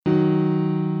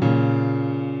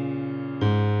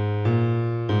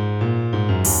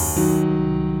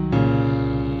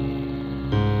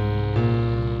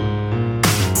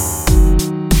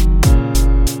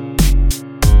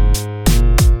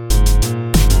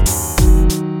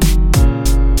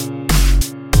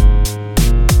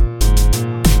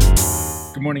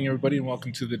morning, everybody, and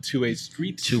welcome to the Two-Way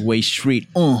Street. Two-Way Street.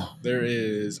 There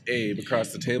is Abe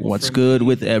across the table. What's good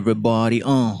with everybody?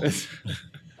 I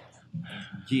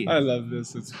love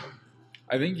this.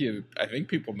 I think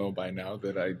people know by now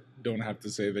that I don't have to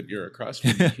say that you're across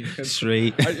from me.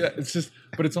 Straight.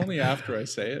 But it's only after I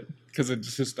say it because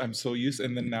I'm so used.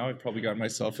 And then now I've probably got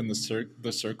myself in the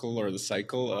circle or the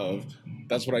cycle of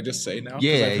that's what I just say now.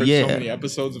 Yeah, I've heard yeah. so many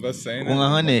episodes of us saying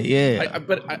 100, yeah.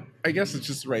 But I guess it's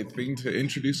just the right thing to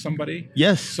introduce somebody.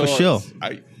 Yes, So for sure.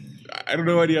 I don't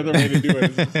know any other way to do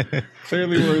it.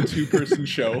 Clearly, we're a two-person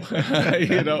show, but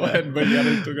yet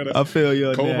I still got a I feel you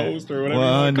on co-host that. or whatever you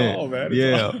want to 100. call, man.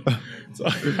 Yeah. So,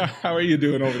 how are you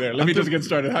doing over there? Let me just get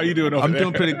started. How are you doing over there? I'm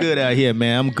doing pretty good out here,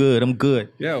 man. I'm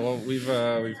good. Yeah, well, we've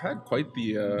had quite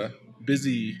the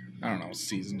busy, I don't know,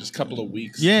 season, just a couple of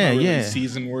weeks. Yeah, Not really yeah.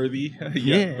 season worthy yet,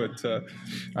 Yeah.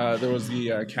 but there was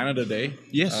the Canada Day.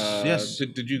 Yes, yes.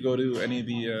 Did you go to any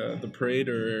of the parade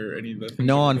or any of the things that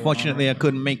No, were going unfortunately, I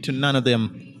couldn't make to none of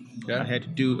them. Yeah. I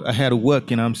had to work,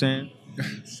 you know what I'm saying?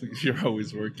 So you're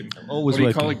always working. Always what do you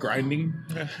working. call it? Grinding?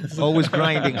 Always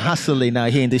grinding, hustling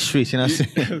out here in the streets, you know what I'm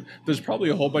saying? There's probably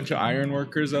a whole bunch of iron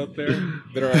workers out there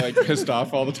that are like pissed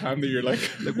off all the time that you're like,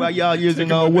 Why y'all using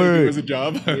our as words? a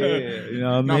job. Yeah, you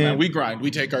know what I No, mean? man, we grind.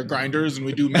 We take our grinders and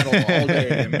we do metal all day,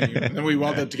 and then we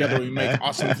weld it together. We make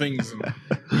awesome things. And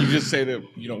you just say that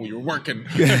we were working.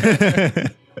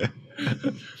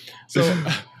 So,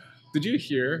 did you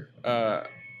hear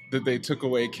that they took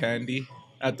away candy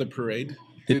at the parade?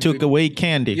 They took away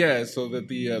candy. Yeah, so that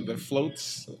the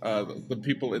floats, the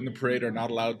people in the parade are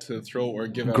not allowed to throw or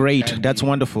give out Great, candy that's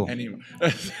wonderful. anymore.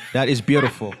 That is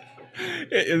beautiful.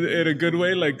 In a good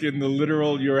way, like in the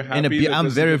literal, you're happy. I'm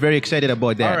very, very excited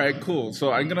about that. All right, cool.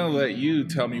 So I'm gonna let you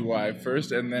tell me why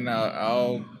first, and then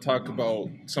I'll talk about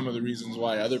some of the reasons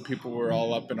why other people were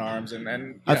all up in arms.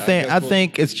 And I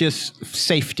think it's just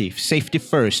safety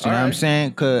first. You know what I'm saying?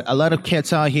 Because a lot of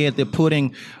cats out here, they're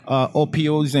putting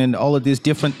opioids and all of these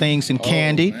different things in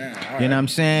candy. Man, you know what I'm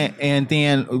saying? And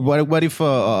then what if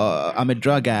I'm a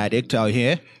drug addict out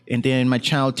here? And then my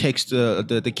child takes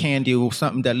the candy or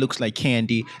something that looks like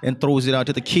candy and throws it out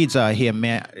to the kids out here,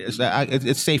 man.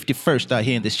 It's safety first out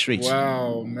here in the streets.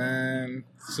 Wow, man.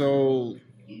 So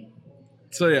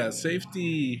yeah,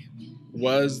 safety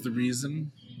was the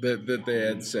reason that they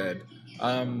had said,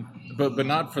 but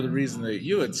not for the reason that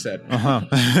you had said.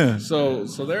 So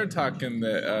they're talking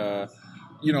that.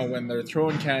 When they're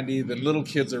throwing candy, then little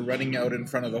kids are running out in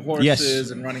front of the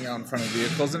horses and running out in front of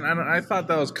vehicles, and I thought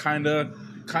that was kind of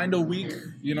weak,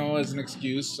 as an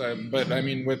excuse. But I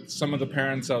mean, with some of the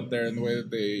parents out there and the way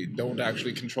that they don't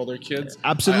actually control their kids,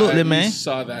 absolutely, I man.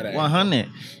 saw that. 100,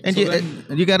 and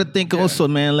So you got to think also,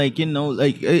 man. Like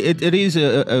it is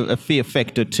a fear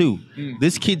factor too.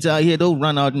 These kids out here, they'll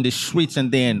run out in the streets,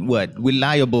 and then what? We're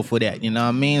liable for that. You know what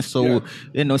I mean? So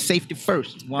safety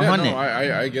first. 100. Yeah, no,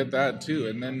 I get that too.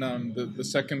 And then the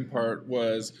second part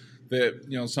was that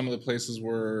some of the places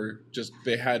were just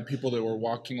they had people that were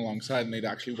walking alongside and they'd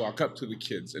actually walk up to the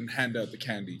kids and hand out the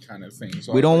candy kind of thing.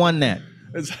 So we don't want that.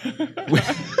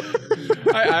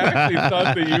 I actually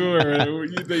thought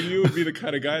that you would be the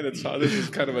kind of guy that saw this as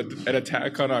kind of an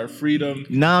attack on our freedom.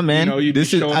 Nah, man, you'd be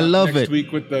showing I love up next it.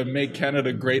 week with the "Make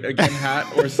Canada Great Again"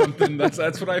 hat or something. That's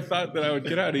what I thought that I would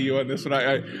get out of you on this one.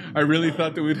 I really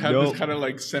thought that we'd have this kind of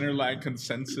like center line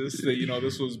consensus that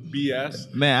this was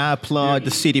BS. Man, I applaud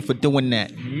the city for doing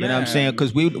that. You know what I'm saying?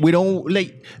 Because we don't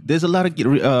like. There's a lot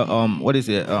of what is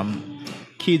it?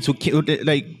 Kids who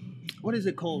like. What is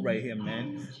it called right here,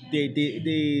 man?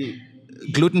 They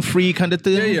gluten-free kind of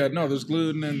thing. Yeah. No, there's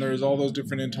gluten and there's all those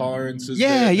different intolerances.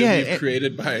 Yeah. that we've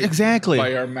created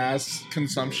by our mass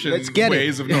consumption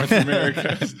ways of North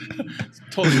America. It's a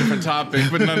totally different topic,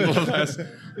 but nonetheless.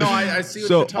 No, I see. What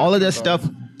So you're talking all of that about. stuff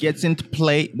gets into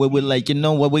play where we're like,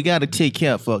 we got to take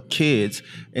care of our kids.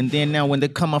 And then now when they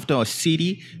come after our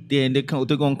city, then they're going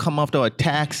to come after our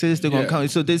taxes. They're going to come.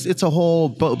 So it's a whole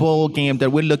ball game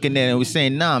that we're looking at and we're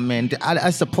saying, nah, man,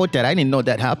 I support that. I didn't know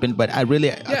that happened, but I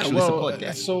really actually support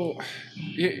that. So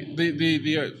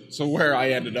so where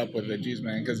I ended up with it, geez,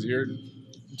 man, because you're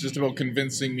just about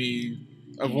convincing me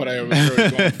of what I was really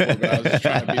going for, but I was just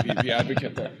trying to be the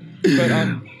advocate there.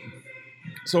 But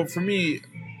so for me,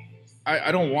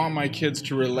 I don't want my kids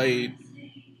to relate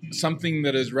something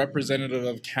that is representative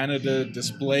of Canada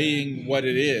displaying what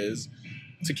it is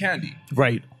to candy.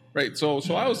 Right. Right. So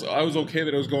I was okay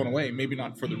that it was going away. Maybe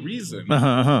not for the reason,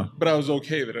 but I was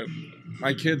okay that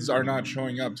my kids are not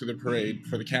showing up to the parade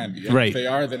for the candy. And if they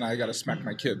are, then I got to smack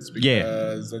my kids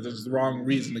because there's the wrong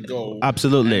reason to go.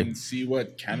 Absolutely. And see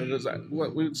what Canada's at.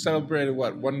 What we celebrated,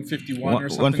 151 or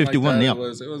something 151, like that.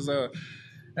 yeah. It was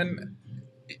and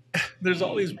there's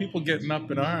all these people getting up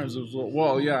in arms of,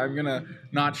 well, yeah, I'm gonna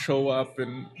not show up,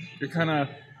 and you're kind of,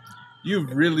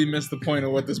 you've really missed the point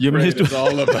of what this You parade missed- is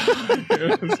all about.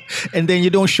 And then you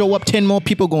don't show up, 10 more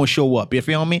people gonna show up. You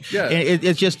feel me? Yeah. And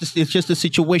it's just a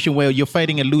situation where you're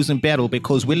fighting a losing battle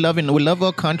because we love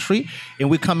our country, and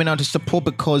we're coming out to support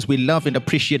because we love and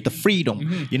appreciate the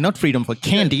freedom. You're not freedom for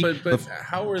candy, but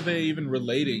how are they even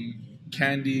relating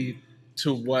candy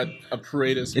to what a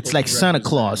parade is? it's supposed like to Santa represent?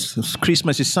 Claus.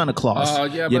 Christmas is Santa Claus.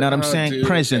 Yeah, you know but, what I'm saying? dude,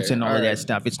 Presents okay, and all all of that right.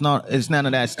 stuff. It's none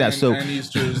of that stuff. And, so and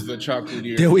Easter is the chocolate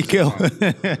ears. there we go.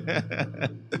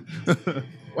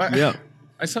 What? Yeah.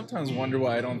 I sometimes wonder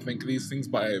why I don't think of these things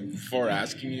before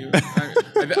asking you.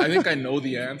 I think I know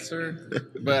the answer,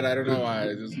 but I don't know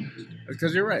why.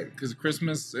 Because you're right. Because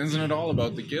Christmas isn't it all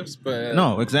about the gifts? But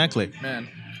No, exactly. man.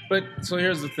 But so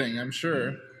here's the thing. I'm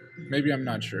sure. Maybe I'm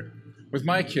not sure. With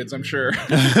my kids, I'm sure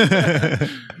that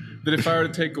if I were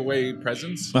to take away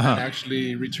presents and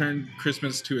actually return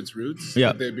Christmas to its roots,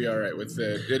 Yeah. they'd be all right with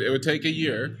it. It would take a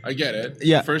year. I get it.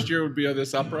 Yeah. The first year would be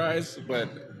this uprise, but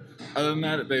other than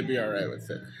that, they'd be all right with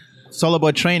it. It's all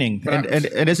about training, But and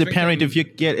as a I'm parent, thinking-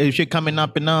 if you're coming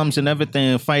up in arms and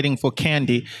everything, fighting for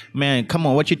candy, man, come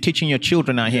on, what you teaching your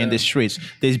children out here in Yeah. the streets?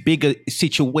 There's bigger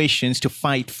situations to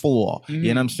fight for. You know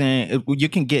what I'm saying? You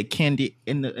can get candy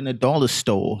in a dollar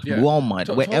store, Yeah. Walmart,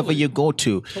 To- wherever totally. you go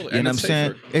to. Totally. You And know what I'm it's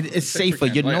saying? safer. It's safer.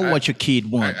 You candy. know Like, what your kid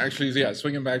wants. Actually, yeah,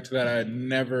 swinging back to that, I had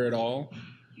never at all.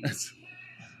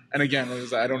 And again,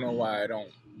 I don't know why I don't,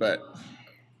 but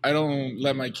I don't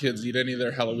let my kids eat any of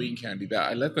their Halloween candy.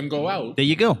 I let them go out. There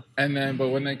you go. And then, but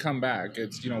when they come back,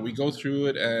 it's, we go through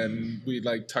it and we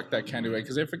like tuck that candy away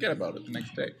because they forget about it the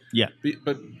next day. Yeah.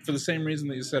 But for the same reason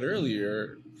that you said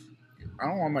earlier, I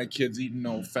don't want my kids eating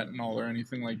no fentanyl or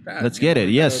anything like that. Let's get it.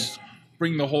 I Yes. gotta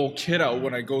Bring the whole kit out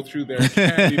when I go through their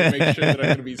candy to make sure that I'm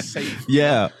going to be safe.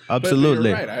 Yeah, But absolutely.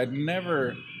 you're right.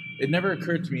 It never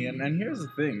occurred to me. And here's the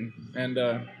thing. And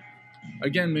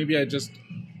again, maybe I just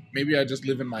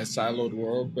live in my siloed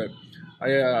world, but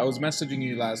I was messaging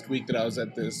you last week that I was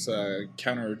at this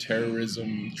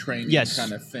counterterrorism training Yes.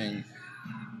 kind of thing.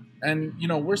 And,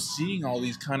 we're seeing all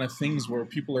these kind of things where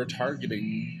people are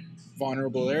targeting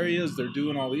vulnerable areas. They're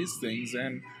doing all these things.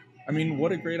 And, I mean,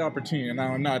 what a great opportunity.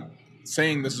 Now, I'm not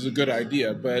saying this is a good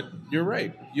idea, but you're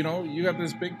right. You got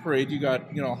this big parade. You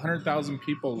got, 100,000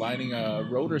 people lining a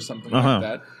road or something like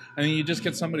that. And then you just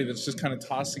get somebody that's just kind of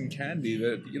tossing candy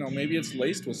that, maybe it's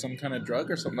laced with some kind of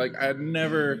drug or something. Like, I'd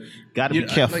never... Gotta be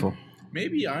careful.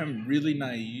 Maybe I'm really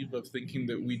naive of thinking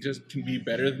that we just can be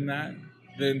better than that,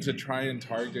 than to try and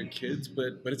target kids,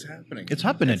 but it's happening. It's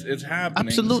happening. It's happening.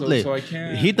 Absolutely. So I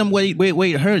can't... Hit them where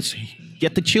it hurts.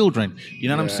 Get the children. You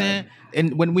know what I'm Yeah. saying?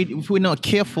 And if we're not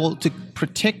careful to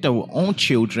protect our own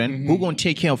children, who's going to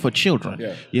take care of our children?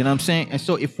 Yeah. You know what I'm saying? And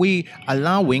so if we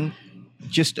allowing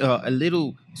just a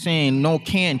little saying no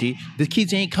candy, the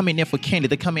kids ain't coming there for candy.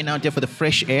 They're coming out there for the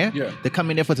fresh air. Yeah. They're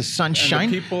coming there for the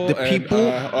sunshine. And the people,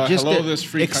 just hello, the this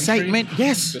free excitement. country.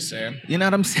 Yes. Just saying. You know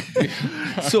what I'm saying?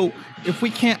 So if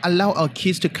we can't allow our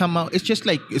kids to come out, it's just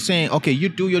like saying, okay, you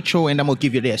do your chore and I'm going to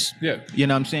give you this. Yeah. You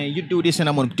know what I'm saying? You do this and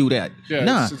I'm going to do that. Yeah,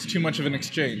 Nah. it's too much of an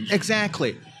exchange.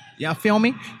 Exactly. Y'all feel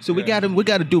me? So we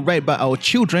gotta do right by our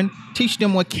children, teach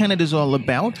them what Canada's all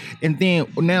about, and then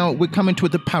now we're coming to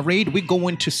the parade. We're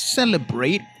going to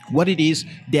celebrate what it is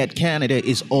that Canada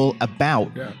is all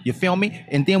about. Yeah. You feel me?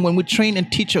 And then when we train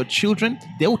and teach our children,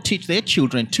 they'll teach their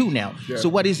children too now. Yeah. So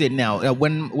what is it now?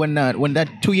 When that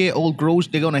 2-year-old grows,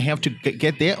 they're gonna have to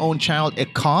get their own child a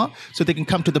car so they can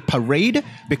come to the parade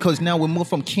because now we move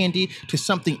from candy to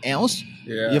something else.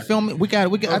 Yeah. You feel me? We got.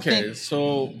 I Okay, think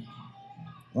so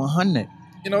 100.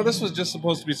 this was just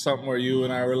supposed to be something where you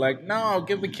and I were like, no,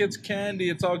 give the kids candy.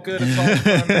 It's all good. It's all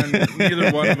fun. And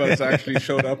neither one of us actually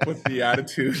showed up with the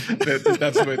attitude that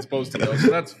that's the way it's supposed to go. So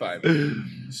that's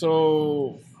fine.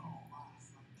 So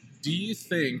do you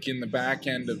think in the back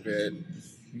end of it,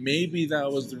 maybe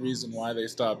that was the reason why they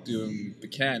stopped doing the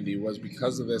candy was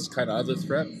because of this kind of other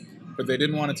threat? But they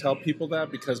didn't want to tell people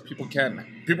that because people can't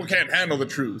handle the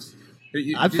truth.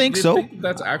 I think do you so. think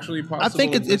that's actually possible? I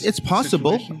think in this it's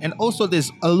possible. situation? And also there's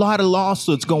a lot of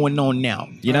lawsuits going on now.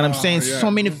 You know what I'm saying? yeah.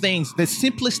 So many things. The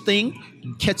simplest thing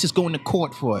catches going to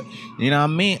court for it. You know what I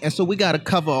mean? And so we got to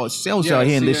cover ourselves out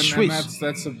here in the streets. And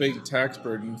that's a big tax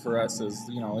burden for us. Is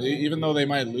even though they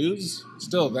might lose,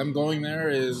 still them going there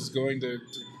is going to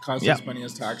cost us money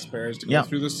as taxpayers to go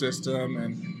through the system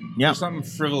and for something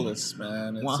frivolous,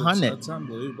 man. It's 100. It's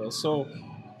unbelievable. So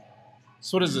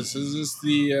what is this? Is this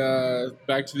the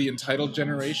back to the entitled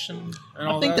generation? And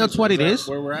all think that? that's what it that is.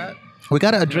 Where we're at. We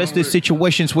got to address these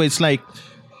situations where it's like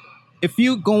if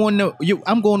you going to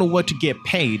I'm going to work to get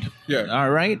paid. Yeah. All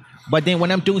right. But then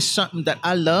when I'm doing something that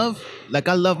I love, like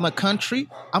I love my country,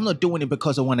 I'm not doing it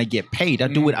because I want to get paid. I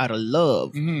do it out of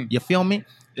love. You feel me?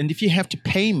 And if you have to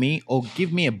pay me or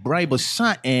give me a bribe or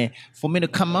something for me to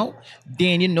come out,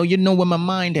 then you know where my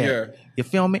mind at. Yeah. You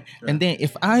feel me? And then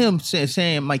if I am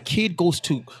saying my kid goes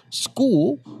to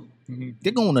school,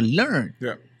 they're going to learn.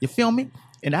 Yeah. You feel me?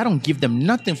 And I don't give them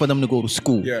nothing for them to go to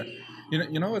school. Yeah.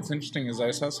 You know what's interesting is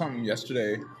I saw something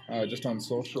yesterday just on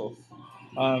social.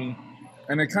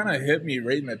 And it kind of hit me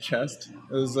right in the chest.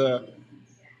 It was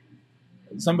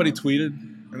somebody tweeted,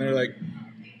 and they're like,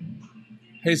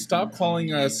 "Hey, stop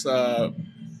calling us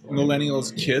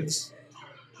millennials kids,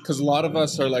 because a lot of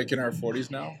us are like in our 40s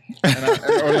now,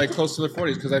 or like close to their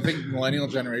 40s. Because I think millennial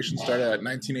generation started at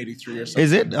 1983 or something.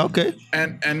 Is it okay?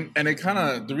 And it kind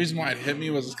of, the reason why it hit me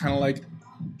was it's kind of like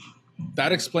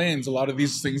that explains a lot of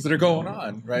these things that are going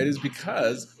on, right? Is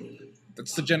because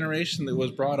that's the generation that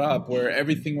was brought up where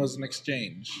everything was an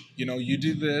exchange. You know, you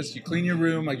do this, you clean your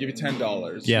room, I give you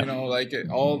 $10. Yeah. You know, like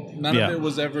none of it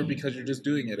was ever because you're just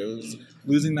doing it. It was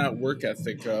losing that work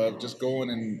ethic of just going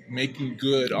and making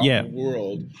good on the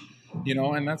world. You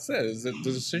know, and that's it. Is that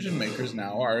the decision makers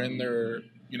now are in their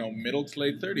middle to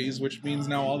late 30s, which means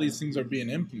now all these things are being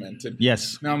implemented.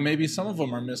 Yes. Now maybe some of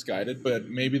them are misguided, but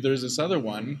maybe there's this other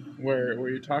one where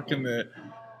you're talking that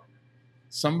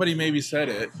somebody maybe said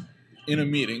it in a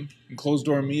meeting, in closed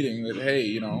door meeting, that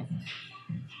hey,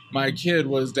 my kid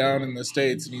was down in the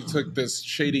States and he took this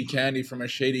shady candy from a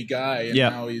shady guy, and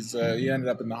now he ended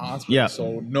up in the hospital.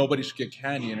 So nobody should get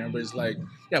candy, and everybody's like,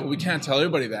 yeah, but we can't tell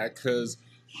everybody that because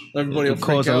everybody will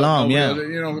cause freak out.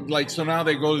 alarm. So now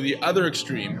they go to the other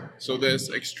extreme. So this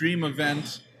extreme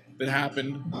event that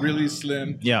happened, really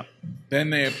slim. Yeah. Then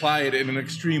they apply it in an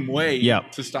extreme way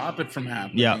to stop it from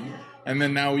happening. Yeah. And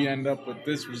then now we end up with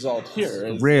this result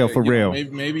here. For real.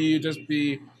 Maybe you just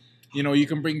be, you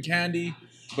can bring candy,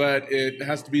 but it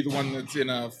has to be the one that's in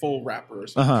a full wrapper or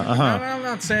something. I'm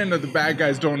not saying that the bad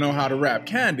guys don't know how to wrap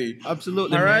candy.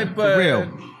 Absolutely. All right, man. but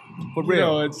For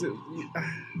real.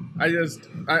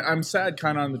 I'm sad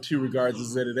kind of on the two regards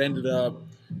is that it ended up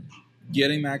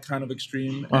getting that kind of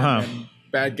extreme and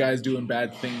bad guys doing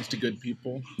bad things to good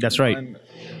people. That's right.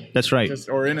 That's right.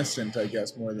 Or innocent, I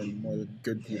guess, more than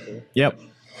good people. Yep.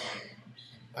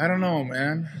 I don't know,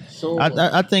 man. So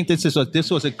I think this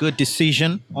was a good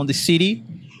decision on the city.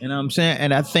 You know what I'm saying?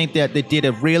 And I think that they did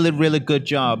a really, really good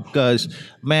job because,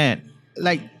 man,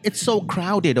 like it's so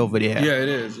crowded over there. Yeah, it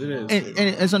is.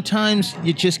 And sometimes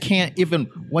you just can't even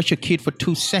watch your kid for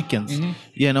 2 seconds,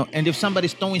 And if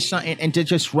somebody's throwing something and they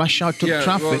just rush out to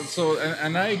traffic. Well,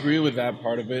 and I agree with that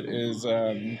part of it is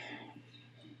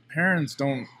parents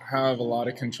don't have a lot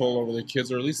of control over their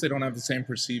kids, or at least they don't have the same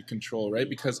perceived control, right?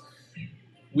 Because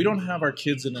we don't have our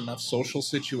kids in enough social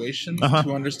situations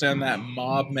to understand that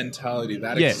mob mentality,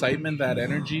 that excitement, that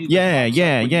energy. That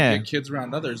when you get kids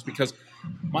around others, because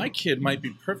my kid might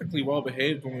be perfectly well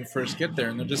behaved when we first get there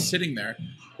and they're just sitting there.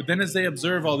 But then as they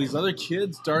observe all these other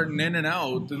kids darting in and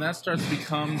out, then that starts to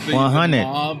become the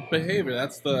mob behavior.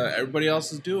 That's everybody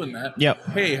else is doing that. Yep.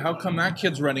 Hey, how come that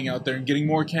kid's running out there and getting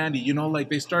more candy? Like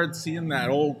they start seeing that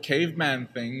old caveman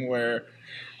thing where,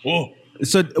 whoa.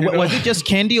 So was it just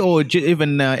candy or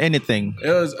even anything? It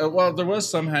was there was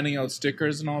some handing out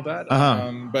stickers and all that,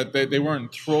 but they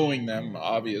weren't throwing them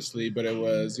obviously. But it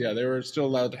was they were still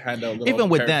allowed to hand out little even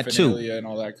with that too, and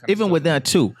all that. Even with that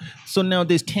too. So now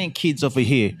there's 10 kids over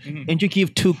here, and you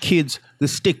give 2 kids the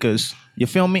stickers. You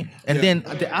feel me? And then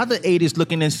the other 8 is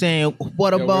looking and saying,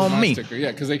 "What about me?" Sticker?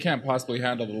 Yeah, because they can't possibly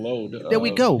handle the load. There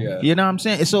we go. You know what I'm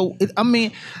saying? So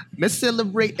let's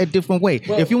celebrate a different way.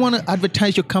 Well, if you want to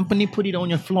advertise your company, put it on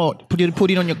your floor, put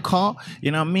it on your car.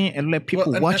 You know what I mean? And let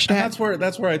people watch that. And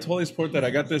that's where I totally support that. I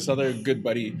got this other good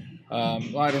buddy.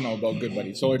 I don't know about good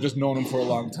buddy. So I've just known him for a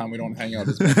long time. We don't hang out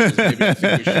as much as maybe I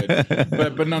think we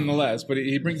should. But nonetheless,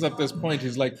 he brings up this point.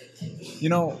 He's like,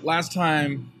 last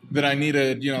time that I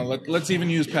needed, let's even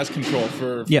use pest control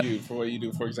for you, for what you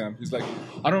do, for example. He's like,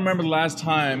 I don't remember the last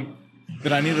time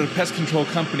that I needed a pest control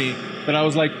company that I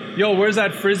was like, yo, where's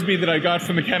that Frisbee that I got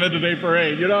from the Canada Day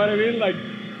Parade? You know what I mean? Like,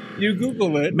 you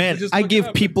Google it. Man, I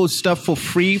give people stuff for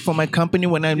free for my company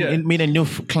when I meet a new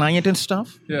client and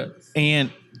stuff. Yeah.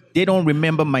 And they don't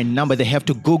remember my number. They have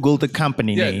to Google the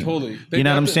company Yeah, name. totally. You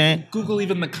know what I'm to saying? Google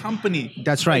even the company.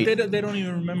 That's Like, right. they don't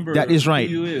even remember. That is right.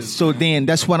 Who you is. So then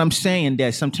that's what I'm saying.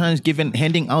 That sometimes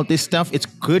handing out this stuff, it's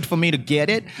good for me to get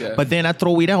it, Yeah. but then I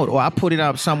throw it out or I put it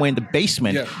up somewhere in the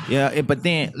basement. But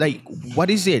then like, what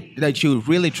is it that you're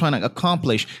really trying to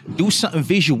accomplish? Do something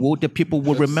visual that people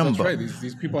will remember. That's right.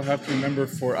 These people have to remember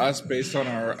for us based on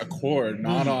our accord,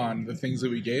 not on the things that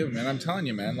we gave them. And I'm telling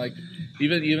you, man, like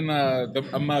even a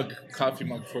coffee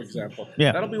mug, for example.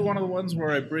 Yeah. That'll be one of the ones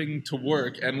where I bring to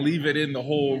work and leave it in the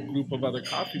whole group of other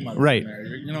coffee mugs. Right. In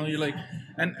there. You know, you're like,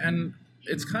 and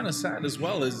it's kind of sad as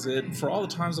well. Is that for all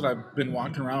the times that I've been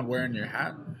walking around wearing your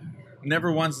hat,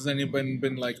 never once has anyone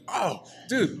been like, "Oh,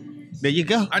 dude, there you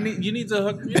go. you need to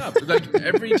hook me up." Like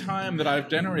every time that I've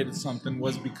generated something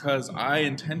was because I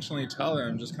intentionally tell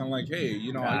them, just kind of like, "Hey,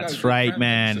 you know, I got a That's good right, friend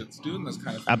man. that's doing this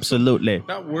kind of thing." Absolutely. So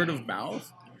that word of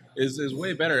mouth is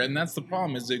way better, and that's the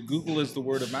problem. Is that Google is the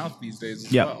word of mouth these days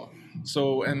as Yep. well.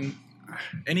 So, and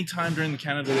anytime during the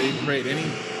Canada Day Parade,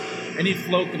 any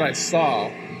float that I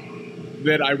saw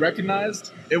that I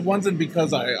recognized, it wasn't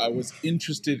because I was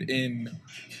interested in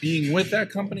being with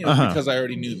that company. It was because I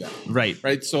already knew them. Right.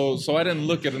 Right. So I didn't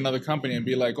look at another company and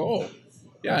be like, oh,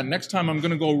 yeah, next time I'm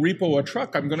going to go repo a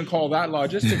truck, I'm going to call that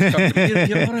logistics company.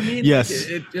 You know what I mean? Yes.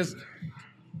 Like it just,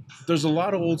 there's a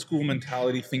lot of old school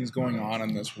mentality things going on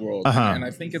in this world. And I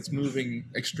think it's moving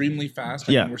extremely fast.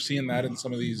 I mean, we're seeing that in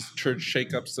some of these church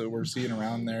shakeups that we're seeing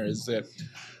around there, is that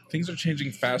things are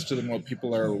changing faster than what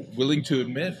people are willing to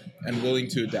admit and willing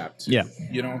to adapt to. Yeah.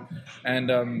 You know,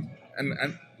 and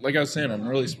like I was saying, I'm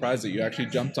really surprised that you actually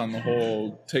jumped on the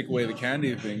whole take away the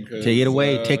candy thing. Take it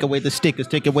away. Take away the stickers.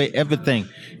 Take away everything.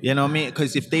 You know what I mean?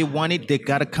 Because if they want it, they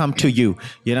gotta come to you.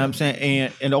 You know what I'm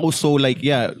saying? And also, like,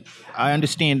 yeah, I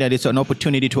understand that it's an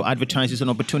opportunity to advertise. It's an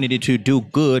opportunity to do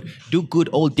good. Do good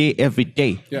all day, every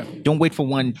day. Yeah. Don't wait for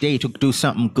one day to do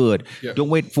something good. Yeah. Don't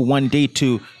wait for one day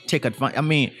to take advantage. I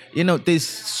mean, you know, there's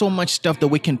so much stuff that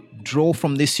we can draw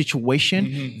from this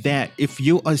situation that if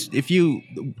you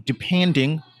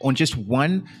depending on just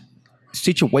one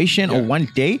situation or one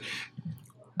day,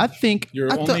 I think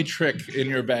your only trick in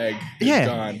your bag is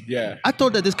gone. Yeah. I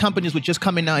thought that these companies were just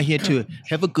coming out here to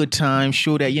have a good time,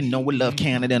 show that, you know, we love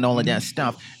Canada and all of that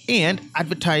stuff, and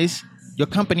advertise your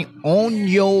company on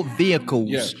your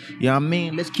vehicles. Yeah. You know what I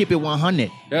mean? Let's keep it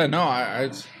 100. Yeah, no, I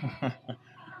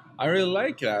I really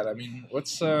like that. I mean,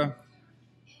 what's how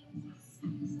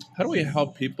do we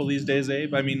help people these days,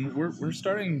 Abe? I mean, we're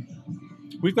starting.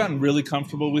 We've gotten really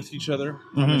comfortable with each other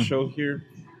on the show here.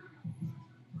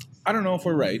 I don't know if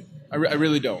we're right. I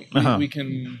really don't. We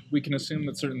can assume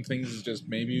that certain things is just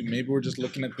maybe we're just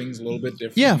looking at things a little bit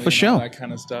differently. Yeah, for sure. That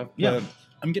kind of stuff. Yeah. But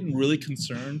I'm getting really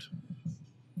concerned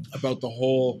about the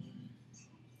whole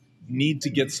need to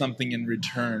get something in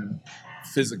return,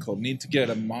 physical, need to get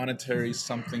a monetary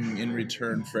something in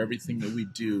return for everything that we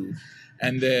do,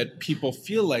 and that people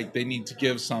feel like they need to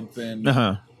give something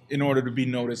in order to be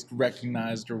noticed,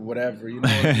 recognized, or whatever. You know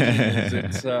what I mean?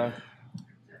 It's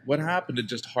what happened to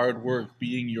just hard work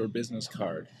being your business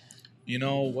card? You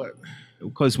know what?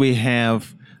 Because we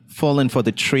have fallen for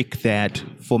the trick that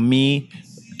for me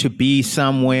to be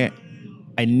somewhere,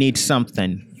 I need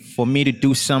something. For me to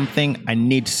do something, I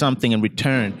need something in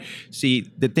return.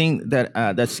 See, the thing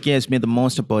that scares me the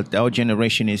most about our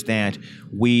generation is that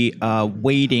we are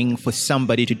waiting for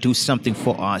somebody to do something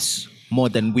for us more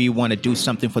than we want to do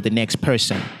something for the next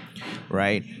person,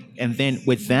 right? And then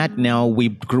with that, now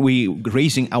we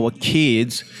raising our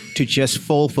kids to just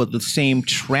fall for the same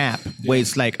trap where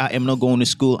it's like, I am not going to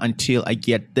school until I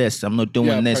get this. I'm not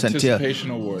doing this until. Participation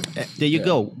award. There you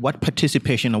go. What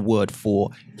participation award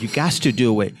for? You got to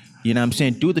do it. You know what I'm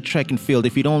saying? Do the track and field.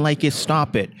 If you don't like it,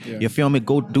 stop it. Yeah. You feel me?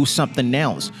 Go do something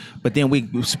else. But then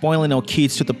we're spoiling our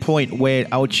kids to the point where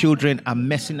our children are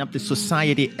messing up the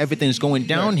society. Everything's going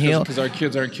downhill. Because our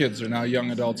kids aren't kids. They're now young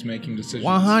adults making decisions.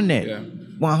 100. Yeah.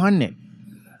 100.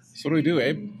 So what do we do,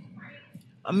 Abe?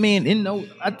 I mean, you know,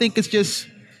 I think it's just,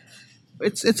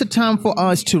 it's a time for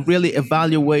us to really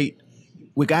evaluate.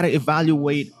 We got to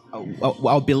evaluate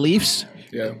our beliefs.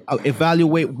 Yeah.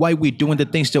 Evaluate why we're doing the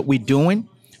things that we're doing.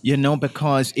 You know,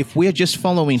 because if we're just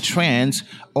following trends,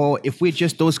 or if we're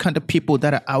just those kind of people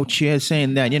that are out here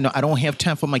saying that, you know, I don't have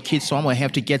time for my kids, so I'm going to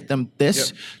have to get them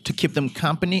this to keep them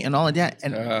company and all of that.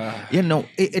 And, you know,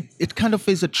 it kind of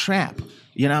is a trap.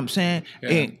 You know what I'm saying?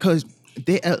 Yeah. Because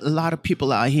there are a lot of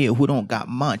people out here who don't got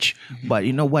much, but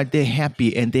you know what? They're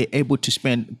happy and they're able to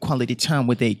spend quality time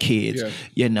with their kids. Yeah.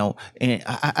 You know, and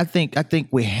I think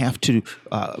we have to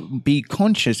be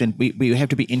conscious and we have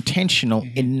to be intentional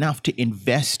enough to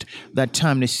invest that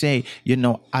time to say, you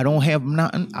know, I don't have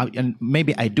nothing, and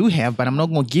maybe I do have, but I'm not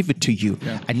going to give it to you.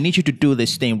 Yeah. I need you to do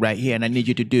this thing right here, and I need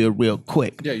you to do it real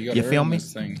quick. Yeah, you gotta feel earn me?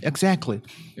 this thing. Exactly.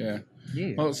 Yeah.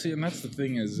 Yeah. Well, see, and that's the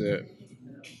thing is that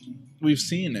we've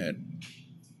seen it,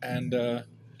 and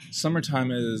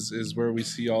summertime is where we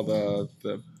see all the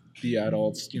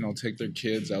adults, you know, take their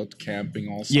kids out camping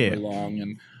all summer Yeah. long,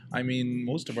 and I mean,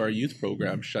 most of our youth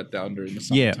programs shut down during the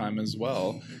Yeah. summertime as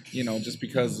well. You know, just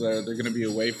because they're going to be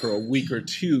away for a week or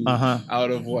two Uh-huh.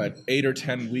 out of what 8 or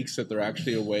 10 weeks that they're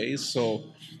actually away.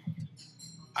 So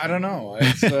I don't know.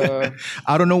 It's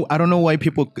I don't know. I don't know why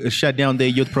people shut down their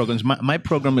youth programs. My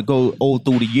program would go all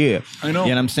through the year. I know. You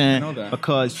know what I'm saying? I know that.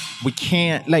 Because we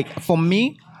can't. Like for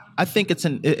me, I think it's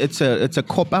a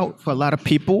cop out for a lot of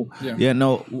people. Yeah. You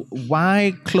know,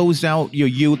 why close out your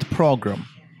youth program?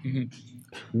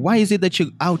 Why is it that you're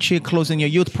out here closing your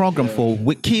youth program for?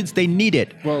 With kids, they need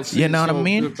it. Well, see, you know what I so-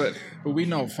 mean? But we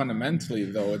know fundamentally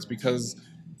though, it's because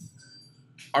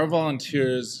our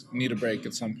volunteers need a break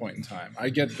at some point in time. I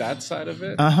get that side of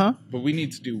it. Uh-huh. But we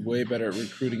need to do way better at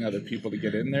recruiting other people to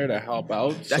get in there to help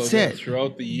out. That's so that it.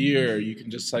 throughout the year you can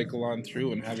just cycle on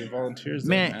through and have your volunteers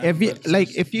there, Man,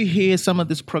 if you hear some of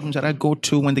these programs that I go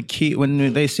to when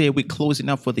they say we're closing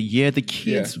up for the year, the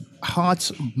kids'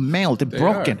 hearts melt, they're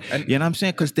broken. And- You know what I'm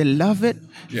saying? Because they love it,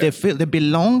 Yeah. they feel they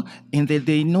belong, and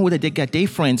they know that they got their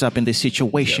friends up in this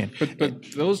situation. But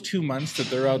those 2 months that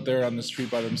they're out there on the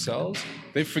street by themselves,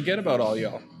 they forget about all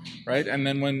y'all, right? And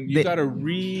then when you They- got to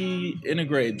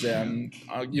reintegrate them,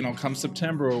 you know, come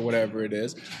September or whatever it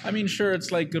is. I mean, sure,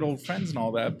 it's like good old friends and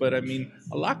all that, but I mean,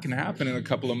 a lot can happen in a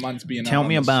couple of months being Tell out on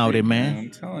me the about street, it, man. I'm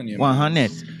telling you, 100. man.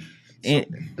 And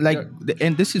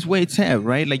and this is where it's at,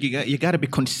 right? Like you got to be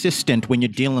consistent when you're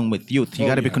dealing with youth. You Oh,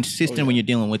 got to be yeah. consistent Oh, when yeah.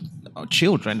 you're dealing with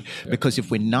children, because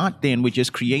if we're not, then we're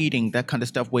just creating that kind of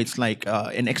stuff where it's like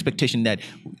an expectation that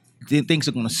things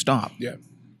are going to stop. Yeah.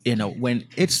 You know, when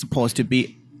it's supposed to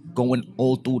be going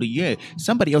all through the year,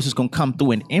 somebody else is going to come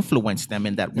through and influence them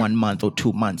in that 1 month or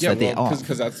 2 months Yeah, that they're off.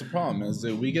 because that's the problem is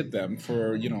that we get them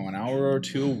for, you know, an hour or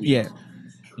two a week. Yeah.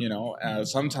 You know,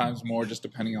 sometimes more just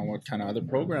depending on what kind of other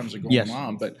programs are going Yes.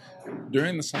 on. But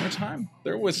during the summertime,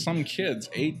 there was some kids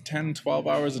 8, 10, 12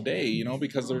 hours a day, you know,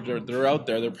 because they're out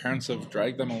there. Their parents have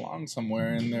dragged them along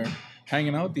somewhere and they're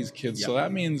hanging out with these kids. So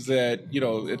that means that, you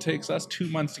know, it takes us 2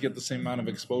 months to get the same amount of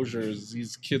exposure as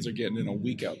these kids are getting in a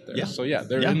week out there. Yeah. So, yeah,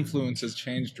 their Yeah. influence has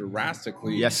changed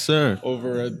drastically. Yes, sir.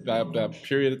 Over that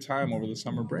period of time over the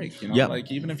summer break, you know, Yep.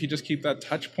 like even if you just keep that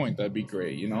touch point, that'd be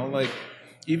great, you know, like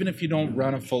even if you don't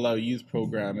run a full out youth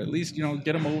program, at least, you know,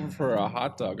 get them over for a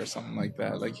hot dog or something like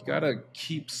that. Like you gotta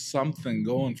keep something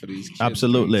going for these kids.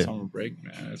 Absolutely. during Summer break,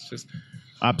 man. It's just,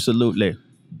 Absolutely.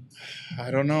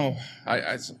 I don't know.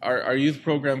 Our youth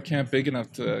program can't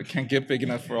get big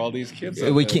enough for all these kids.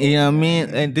 out We there. can, you know what I mean?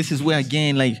 And this is where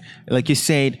again, like you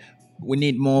said, we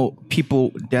need more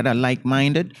people that are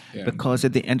like-minded, Yeah. because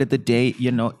at the end of the day,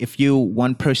 you know, if you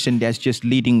one person that's just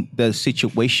leading the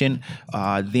situation,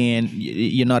 then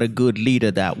you're not a good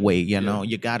leader that way. You know,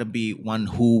 you got to be one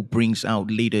who brings out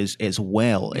leaders as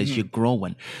well as you're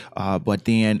growing. But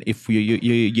then if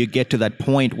you get to that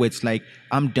point where it's like,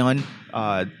 I'm done.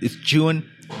 It's June.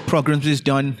 Programs is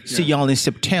done. See y'all in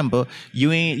September.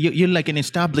 You're like an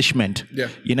establishment. Yeah.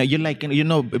 You know, you're like, you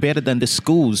know, better than the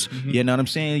schools. You know what I'm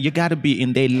saying? You got to be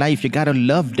in their life. You got to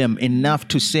love them enough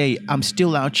to say, I'm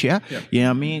still out here. Yeah. You know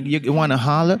what I mean? You want to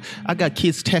holler? I got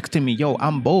kids texting me, yo,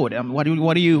 I'm bored. What do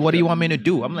you want me to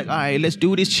do? I'm like, all right, let's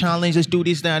do this challenge. Let's do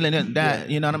this, that, and that.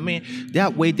 You know what I mean?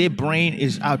 That way their brain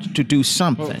is out to do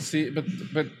something. Well, see, but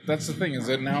that's the thing is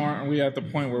that now aren't we at the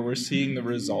point where we're seeing the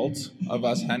results of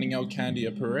us handing out candy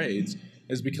at parades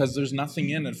is because there's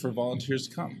nothing in it for volunteers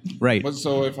to come. Right. But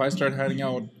so if I start handing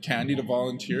out candy to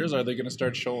volunteers, are they going to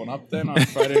start showing up then on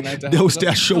Friday night? They'll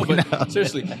start showing up.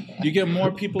 Seriously, you get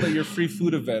more people at your free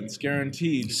food events,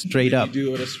 guaranteed. Straight than up. You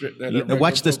do at a regular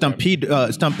Watch the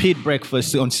program. Stampede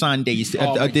breakfast on Sundays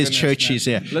Oh, my at these goodness, churches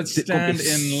man. here. Let's stand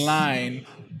in line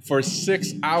for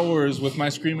 6 hours with my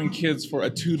screaming kids for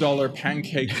a $2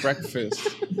 pancake breakfast.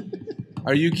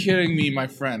 Are you kidding me, my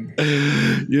friend?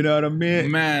 You know what I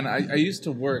mean? Man, I used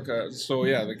to work. So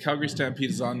yeah, the Calgary Stampede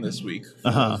is on this week.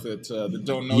 For those that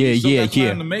don't know, you still got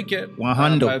time to make it.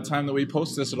 100. By the time that we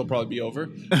post this, it'll probably be over.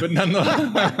 But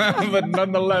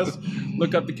nonetheless,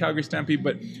 look up the Calgary Stampede.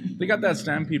 But they got that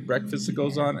Stampede breakfast that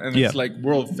goes on, and it's like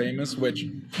world famous. Which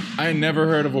I never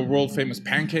heard of a world famous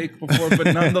pancake before.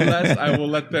 But nonetheless, I will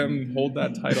let them hold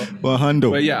that title.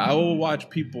 100. But yeah, I will watch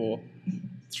people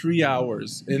 3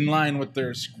 hours in line with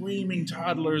their screaming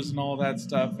toddlers and all that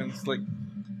stuff, and it's like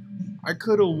I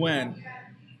could have went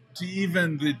to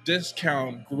even the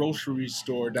discount grocery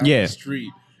store down the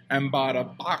street and bought a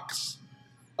box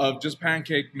of just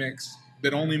pancake mix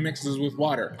that only mixes with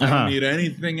water. I don't need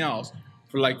anything else.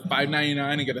 For like $5.99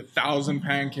 and get 1,000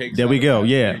 pancakes. There we go.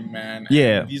 Yeah, thing, man.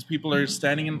 Yeah. And these people are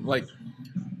standing in like.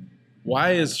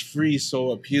 Why is free so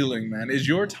appealing, man? Is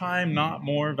your time not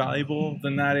more valuable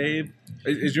than that, Abe?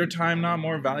 Is your time not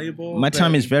more valuable? My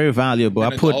time is very valuable.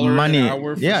 I put money.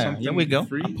 Yeah, here we go.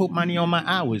 Free? I put money on my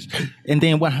hours. And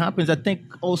then what happens, I think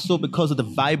also because of the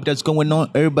vibe that's going on,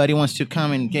 everybody wants to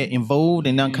come and get involved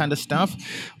and that kind of stuff.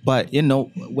 But, you know,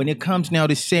 when it comes now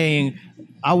to saying,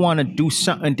 I want to do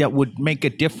something that would make a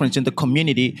difference in the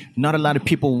community, not a lot of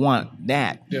people want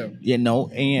that. Yeah. You know,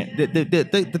 and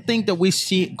the thing that we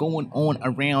see going on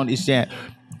around is that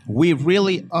we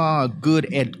really are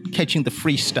good at catching the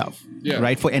free stuff. Yeah.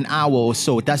 Right, for an hour or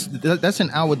so. That's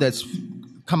an hour that's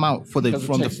come out from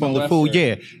the food.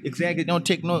 Yeah, exactly. Don't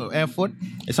take no effort.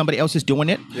 If somebody else is doing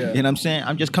it, you know what I'm saying?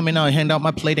 I'm just coming out and hand out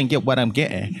my plate and get what I'm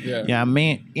getting. Yeah, you know what I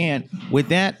mean? And with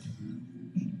that,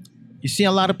 you see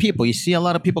a lot of people.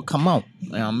 Come out.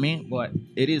 You know what I mean? But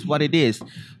it is what it is.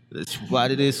 It's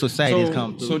what it is. Society's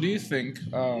come through. So do you think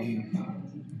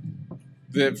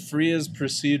that free is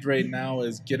perceived right now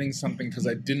as getting something because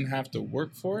I didn't have to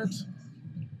work for it?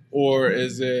 Or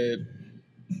is it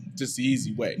just the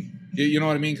easy way? You know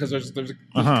what I mean? Because there's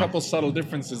a couple subtle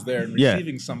differences there in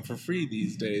receiving some for free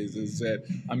these days. Is that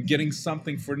I'm getting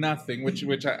something for nothing,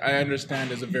 which I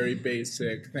understand is a very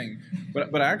basic thing.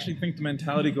 But I actually think the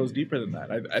mentality goes deeper than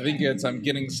that. I think it's I'm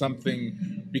getting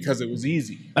something because it was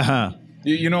easy.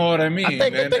 You know what I mean?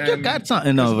 I think you got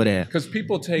something over there. Because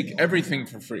people take everything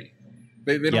for free.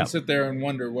 They don't sit there and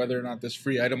wonder whether or not this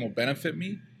free item will benefit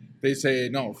me. They say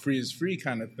no, free is free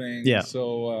kind of thing. Yeah.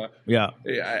 So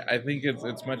I think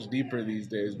it's much deeper these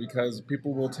days because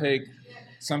people will take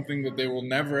something that they will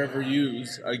never ever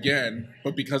use again,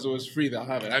 but because it was free, they'll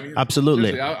have it. I mean,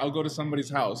 absolutely. I'll go to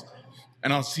somebody's house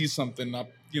and I'll see something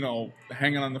up,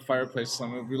 hanging on the fireplace.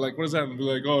 Someone will be like, "What is that?" And I'll be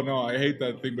like, "Oh no, I hate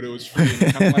that thing, but it was free."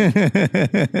 And I'm like,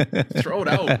 throw it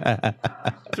out.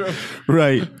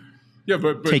 Right. Yeah,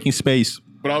 but taking space.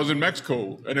 But I was in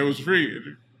Mexico and it was free.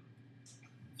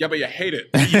 Yeah, but you hate it.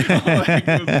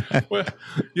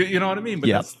 You know what I mean? But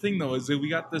that's the thing, though, is that we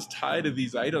got this tie to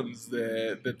these items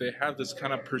that they have this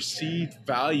kind of perceived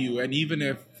value. And even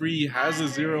if free has a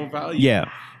zero value,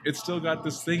 it's still got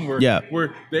this thing where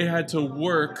they had to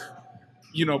work,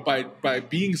 by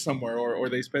being somewhere or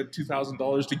they spent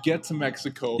 $2,000 to get to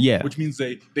Mexico, which means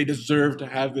they deserve to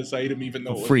have this item even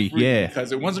though it was free.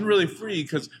 Because it wasn't really free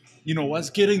because, us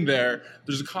getting there,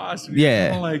 there's a cost. And you're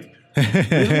kind of like, really?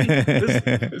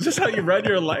 Is this how you run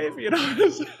your life?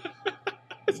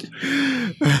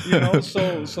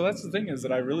 So that's the thing is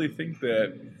that I really think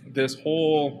that this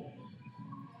whole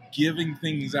giving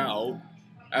things out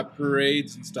at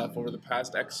parades and stuff over the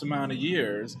past X amount of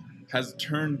years has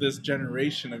turned this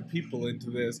generation of people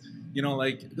into this,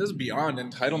 this is beyond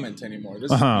entitlement anymore.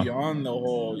 This is beyond the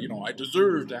whole, I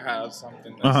deserve to have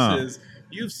something. This is,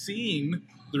 you've seen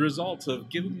the results of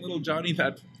giving little Johnny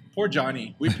that. Poor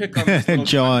Johnny. We pick on this little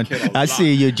John. Kid a lot. I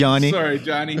see you, Johnny. Sorry,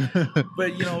 Johnny.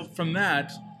 But, from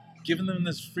that, giving them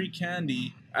this free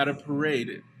candy at a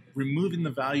parade, removing the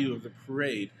value of the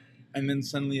parade, and then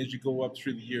suddenly as you go up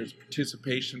through the years,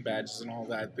 participation badges and all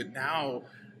that, but now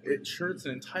it's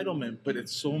an entitlement, but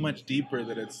it's so much deeper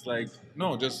that it's like,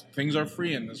 no, just things are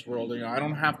free in this world. I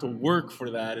don't have to work for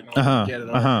that in order to get it.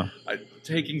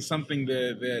 Taking something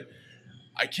that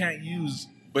I can't use,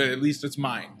 but at least it's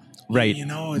mine. Right.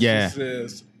 It's just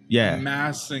this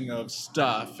amassing of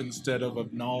stuff instead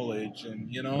of knowledge, and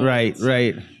right.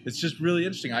 It's just really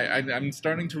interesting. I'm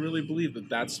starting to really believe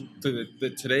that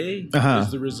today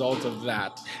is the result of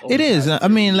that. It is. I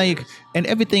mean, and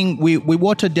everything we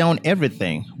water down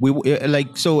everything. We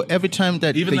so every time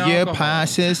that even the year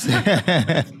passes.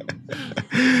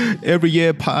 Every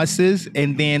year passes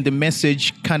and then the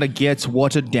message kind of gets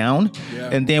watered down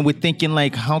and then we're thinking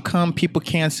how come people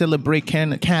can't celebrate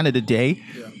Canada Day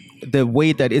the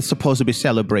way that it's supposed to be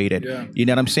celebrated? You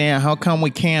know what I'm saying? How come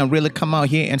we can't really come out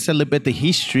here and celebrate the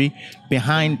history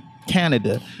behind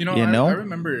Canada. I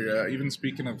remember even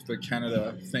speaking of the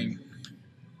Canada thing,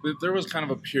 there was kind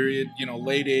of a period,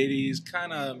 late 80s,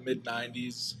 kind of mid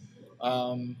 90s,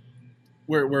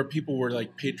 where people were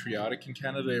like patriotic in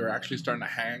Canada. They were actually starting to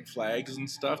hang flags and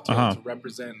stuff to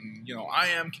represent, I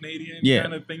am Canadian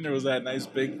kind of thing. There was that nice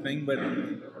big thing, but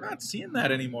we're not seeing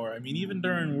that anymore. I mean, even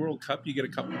during World Cup, you get a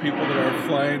couple people that are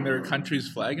flying their country's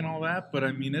flag and all that. But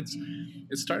I mean, it's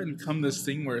starting to become this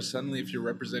thing where suddenly, if you're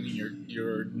representing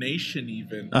your nation,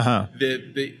 even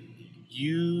that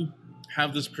you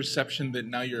have this perception that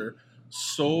now you're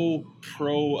so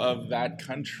pro of that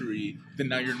country that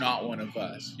now you're not one of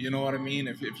us. You know what I mean?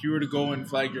 If you were to go and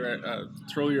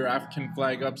throw your African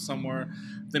flag up somewhere,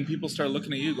 then people start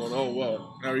looking at you going, oh,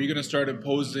 well, now are you going to start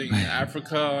imposing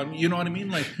Africa? You know what I mean?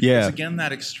 Like, it's again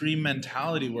that extreme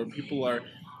mentality where people are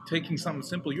taking something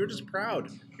simple. You're just proud.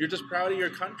 You're just proud of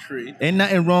your country. Ain't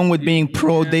nothing wrong with being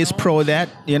pro this, pro that.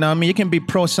 You know what I mean? You can be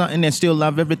pro something and still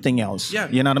love everything else. Yeah.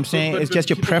 You know what I'm saying? It's just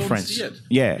your preference.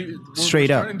 Yeah. Straight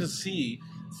up. We're starting to see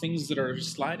things that are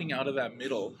sliding out of that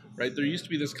middle, right? There used to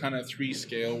be this kind of 3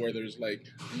 scale where there's like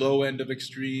low end of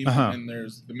extreme and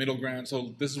there's the middle ground.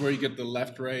 So this is where you get the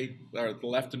left, right, or the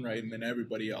left and right, and then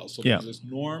everybody else. So there's this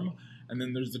norm, and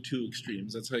then there's the 2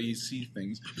 extremes. That's how you see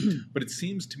things. But it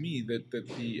seems to me that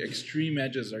the extreme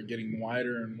edges are getting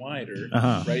wider and wider,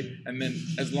 right? And then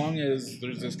as long as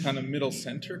there's this kind of middle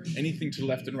center, anything to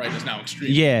left and right is now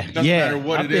extreme. Yeah, it doesn't matter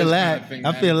what I it feel is. that. Kind of thing,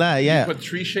 I feel that. Yeah. You put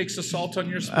 3 shakes of salt on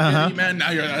your spaghetti, man.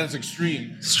 Now that's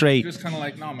extreme. Straight. You're just kind of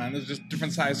like, no, man. There's just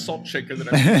different size salt shaker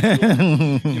that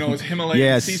I'm doing. It's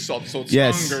Himalayan sea salt, so it's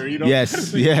stronger.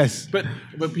 Yes.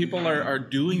 But people are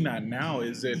doing that now.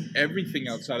 Is that everything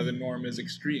outside of the norm is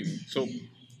extreme? So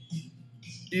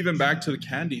even back to the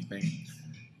candy thing,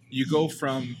 you go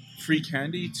from free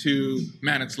candy to,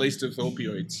 man, it's laced with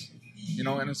opioids.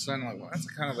 And it's kind of like, well, that's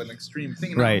kind of an extreme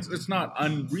thing. Right. It's not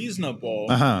unreasonable,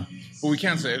 but we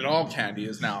can't say that all candy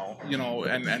is now,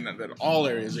 and that all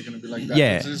areas are going to be like that.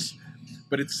 Yeah.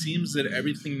 But it seems that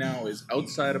everything now is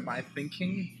outside of my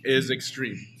thinking is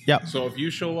extreme. Yep. So if you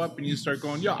show up and you start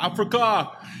going, yeah, Africa,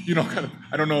 kind of,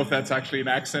 I don't know if that's actually an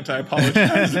accent, I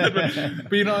apologize.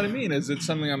 but you know what I mean? Is it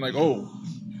something I'm like, oh,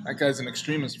 that guy's an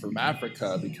extremist from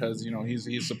Africa because,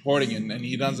 he's supporting it and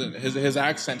he doesn't, his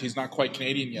accent, he's not quite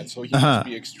Canadian yet, so he must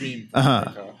be extreme from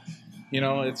Africa.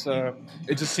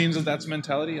 It just seems that that's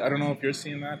mentality. I don't know if you're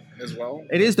seeing that as well.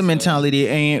 It is the mentality,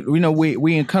 and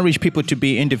we encourage people to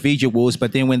be individuals,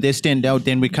 but then when they stand out,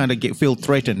 then we kind of feel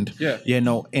threatened. Yeah.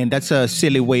 And that's a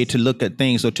silly way to look at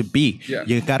things or to be. Yeah.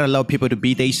 You gotta allow people to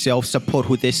be themselves, support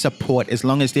who they support, as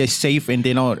long as they're safe and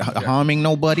they're not harming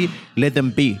nobody. Let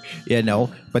them be.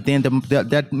 But then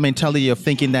that mentality of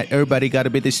thinking that everybody got to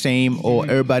be the same or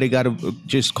everybody got to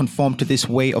just conform to this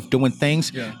way of doing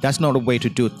things, that's not a way to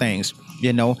do things.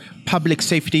 Public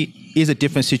safety is a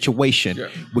different situation. Yeah.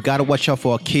 We got to watch out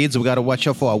for our kids. We got to watch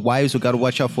out for our wives. We got to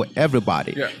watch out for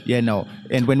everybody. Yeah.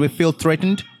 And when we feel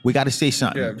threatened, we got to say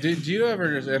something. Yeah. Do you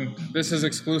ever, and this is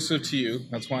exclusive to you,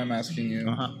 that's why I'm asking you.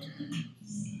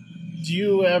 Do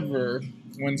you ever,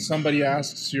 when somebody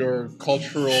asks your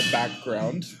cultural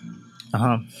background,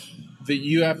 that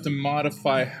you have to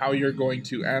modify how you're going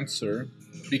to answer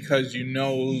because you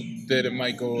know that it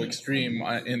might go extreme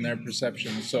in their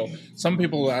perception? So some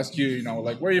people will ask you,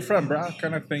 like, where are you from, brah,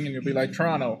 kind of thing, and you'll be like,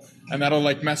 Toronto, and that'll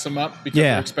like mess them up because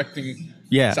they're expecting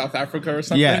South Africa or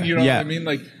something. You know what I mean?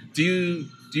 Like, do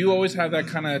you always have that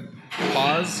kind of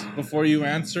pause before you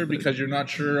answer because you're not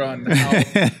sure on how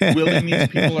willing these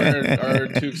people are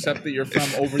to accept that you're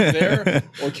from over there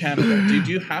or Canada? Do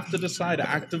you have to decide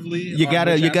actively? You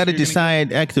gotta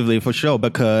decide actively for sure,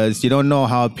 because you don't know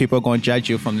how people are going to judge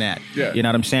you from that. Yeah. You know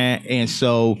what I'm saying? And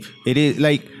so it is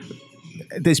like,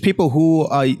 there's people who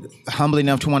are humble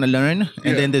enough to want to learn,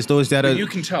 and then there's those that are. You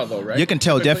can tell though, right? You can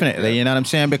tell definitely. You know what I'm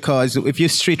saying? Because if you're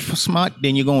street smart,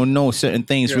 then you're gonna know certain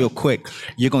things real quick.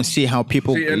 You're gonna see how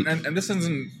people. See, and this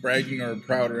isn't bragging or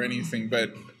proud or anything,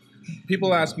 but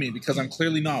people ask me because I'm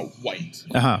clearly not white,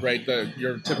 right?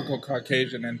 Your typical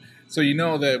Caucasian, and so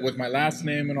that with my last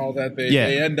name and all that,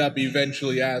 they end up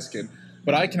eventually asking.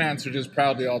 But I can answer just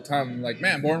proudly all the time. I'm like,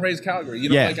 man, born and raised Calgary.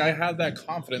 Like I have that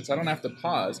confidence. I don't have to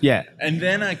pause. Yeah. And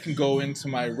then I can go into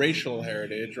my racial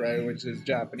heritage, right, which is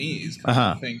Japanese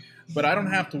kind of thing. But I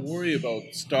don't have to worry about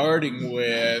starting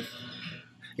with.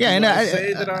 Yeah,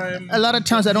 and a lot of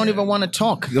times I don't even want to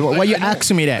talk. Why you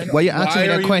asking me that? Why you asking me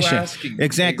that question?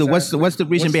 Exactly. What's the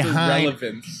reason behind?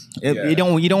 Relevance? You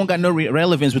don't got no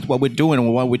relevance with what we're doing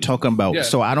and what we're talking about. Yeah,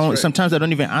 so I don't. Sometimes I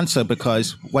don't even answer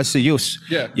because what's the use?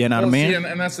 Yeah. You know what I mean? See,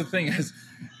 and that's the thing is,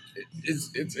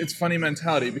 it's funny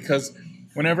mentality because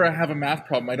whenever I have a math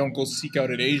problem, I don't go seek out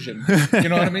an Asian. You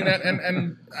know what I mean?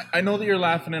 And I know that you're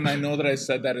laughing, and I know that I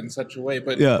said that in such a way,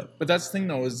 but that's the thing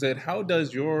though, is that how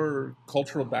does your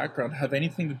cultural background have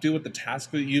anything to do with the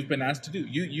task that you've been asked to do?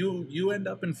 You end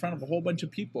up in front of a whole bunch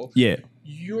of people. Yeah.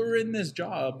 You're in this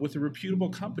job with a reputable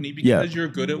company because you're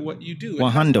good at what you do. It has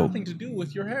 100. nothing to do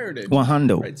with your heritage.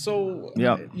 100. Right. So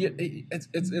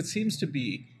it seems to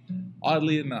be,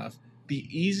 oddly enough, the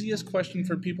easiest question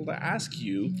for people to ask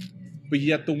you, but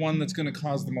yet the one that's going to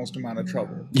cause the most amount of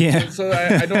trouble. Yeah. So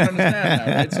I don't understand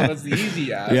that, right? So that's the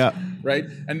easy ask, Yeah. right?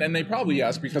 And then they probably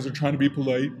ask because they're trying to be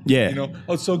polite. Yeah. You know,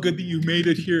 oh, it's so good that you made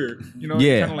it here. You know,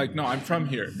 Yeah. kind of like, no, I'm from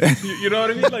here. You know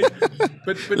what I mean? Like,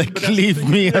 but leave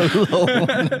me alone.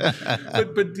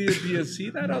 but do you see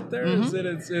that out there? Is that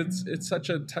it's such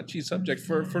a touchy subject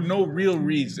for no real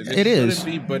reason. It is. Shouldn't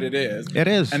be, but it is. It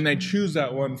is. And they choose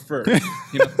that one first.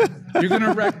 You know, you're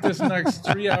gonna wreck this next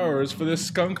 3 hours for this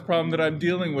skunk problem that I'm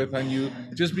dealing with on you,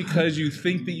 just because you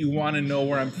think that you want to know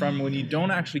where I'm from when you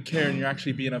don't actually care, and you're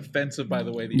actually being offensive by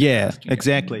the way that you're asking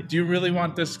exactly. it. Do you really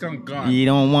want this skunk gone? You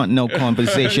don't want no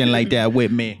conversation like that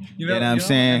with me. You know what I'm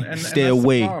saying? Stay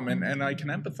away. And I can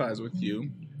empathize with you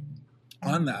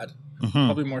on that.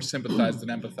 Probably more sympathize than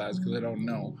empathize because I don't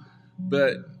know.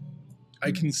 But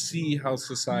I can see how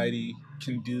society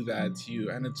can do that to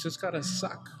you, and it's just gotta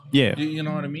suck. Yeah. You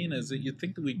know what I mean? Is that you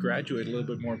think that we graduate a little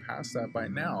bit more past that by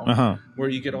now, where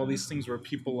you get all these things where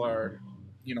people are,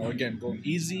 you know, again, going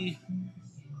easy,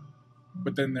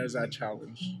 but then there's that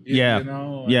challenge. You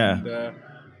know? And,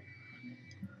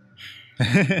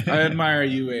 I admire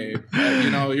you, Abe.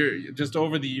 You know, you're just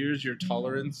over the years, your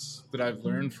tolerance that I've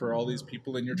learned for all these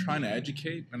people, and you're trying to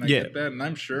educate, and I get that, and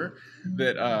I'm sure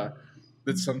that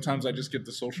that sometimes I just get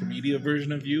the social media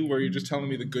version of you where you're just telling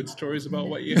me the good stories about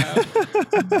what you have.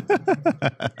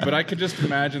 But I could just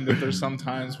imagine that there's some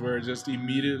times where just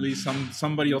immediately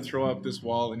somebody will throw up this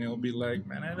wall and you'll be like,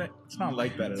 man, it's not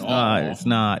like that at all. It's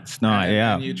not.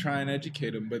 And you try and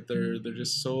educate them, but they're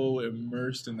just so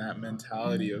immersed in that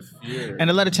mentality of fear. And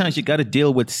a lot of times you got to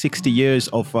deal with 60 years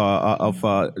of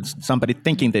somebody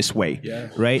thinking this way,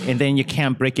 right? And then you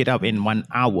can't break it up in 1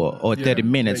 hour or 30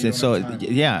 minutes. And so,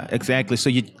 exactly. So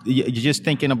you're just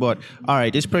thinking about, all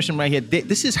right, this person right here,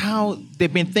 this is how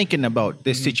they've been thinking about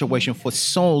this situation for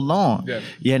so long,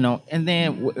 you know. And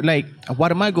then, like,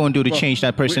 what am I going to do to change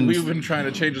that person? We've been trying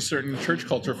to change a certain church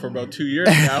culture for about 2 years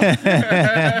now. So,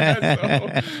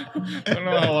 I don't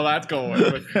know how well that's going.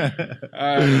 But,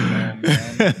 man.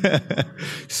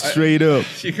 Straight up.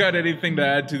 You got anything to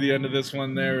add to the end of this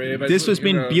one there, Abe? This has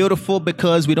been beautiful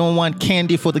because we don't want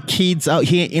candy for the kids out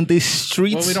here in the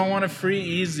streets. Well, we don't want a free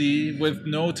easy with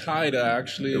no tie to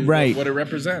actually what it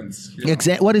represents.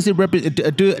 Exactly. What does it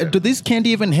represent? Do this candy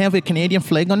even have a Canadian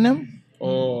flag on them?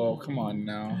 Oh, come on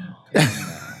now.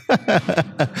 So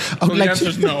the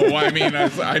answer's no. I mean,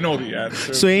 I know the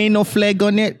answer. So ain't no flag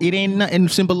on it? It ain't nothing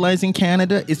symbolizing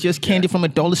Canada? It's just candy from a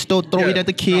dollar store, throw it at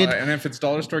the kid? And if it's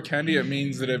dollar store candy, it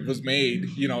means that it was made,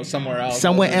 you know, somewhere else.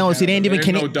 Somewhere else. It ain't even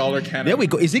Canadian. No dollar candy. There we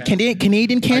go. Is it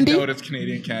Canadian candy? I know it's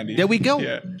Canadian candy. There we go.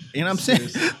 Yeah. You know what I'm saying?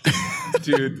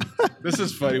 Dude, this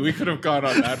is funny. We could have gone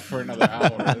on that for another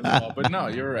hour as well. But no,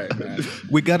 you're right, man.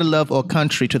 We got to love our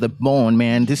country to the bone,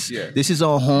 man. This is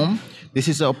our home. This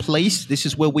is our place. This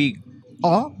is where we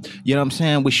are. You know what I'm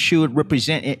saying? We should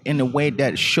represent it in a way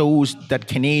that shows that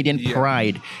Canadian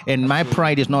pride. And my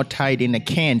pride is not tied in the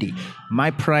candy. My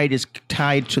pride is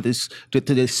tied to this to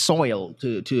this soil,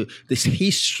 to this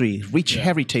history, rich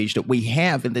heritage that we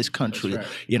have in this country. Right.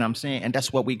 You know what I'm saying? And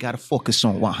that's what we got to focus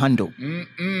on. 100.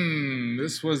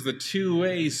 This was the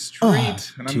two-way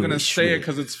street. And I'm going to say it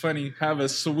because it's funny. Have a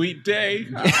sweet day.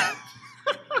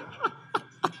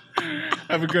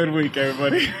 Have a good week,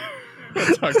 everybody.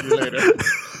 I'll talk to you later.